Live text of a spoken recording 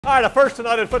All right, a first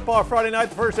tonight at Football Friday night,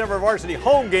 the first ever varsity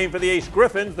home game for the Ace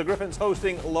Griffins. The Griffins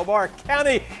hosting Lamar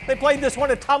County. They played this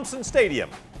one at Thompson Stadium.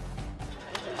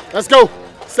 Let's go.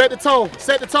 Set the tone.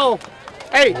 Set the tone.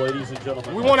 Hey, ladies and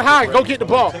gentlemen, we want to hide. Go get the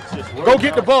ball. Go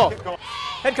get the ball.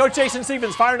 Head coach Jason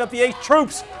Stevens firing up the Ace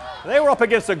troops. They were up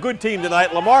against a good team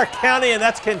tonight, Lamar County, and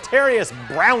that's Kentarius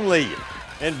Brownlee.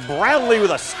 And Brownlee with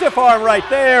a stiff arm right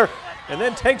there, and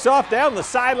then takes off down the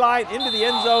sideline into the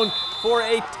end zone for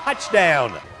a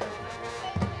touchdown.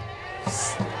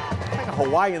 Like a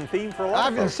Hawaiian theme for a lot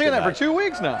of I've been seeing that for 2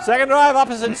 weeks now. Second drive,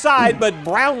 opposite side, but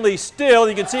Brownlee still.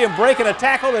 You can see him breaking a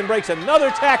tackle, then breaks another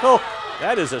tackle.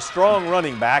 That is a strong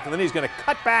running back, and then he's going to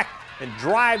cut back and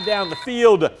drive down the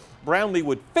field. Brownlee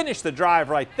would finish the drive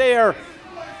right there.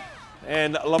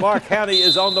 And Lamar County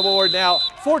is on the board now.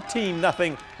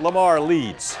 14-0, Lamar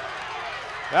leads.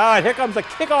 All right, here comes the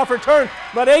kickoff return,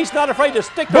 but Ace not afraid to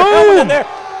stick their helmet in there.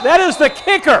 That is the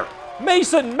kicker,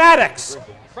 Mason Maddox.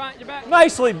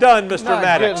 Nicely done, Mr.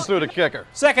 Maddox. Getting through the kicker.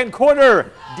 Second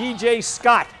quarter, DJ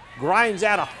Scott grinds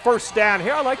out a first down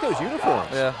here. I like those uniforms.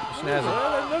 Yeah,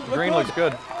 snazzy. Green looks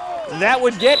good. And that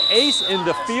would get Ace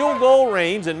into field goal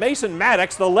range, and Mason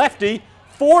Maddox, the lefty,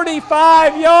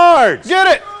 45 yards. Get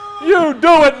it! You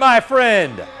do it, my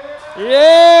friend.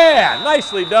 Yeah,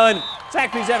 nicely done.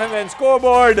 Zaxby's FMN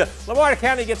scoreboard. Lamar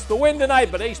County gets the win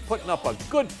tonight, but Ace putting up a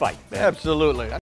good fight, man. Absolutely.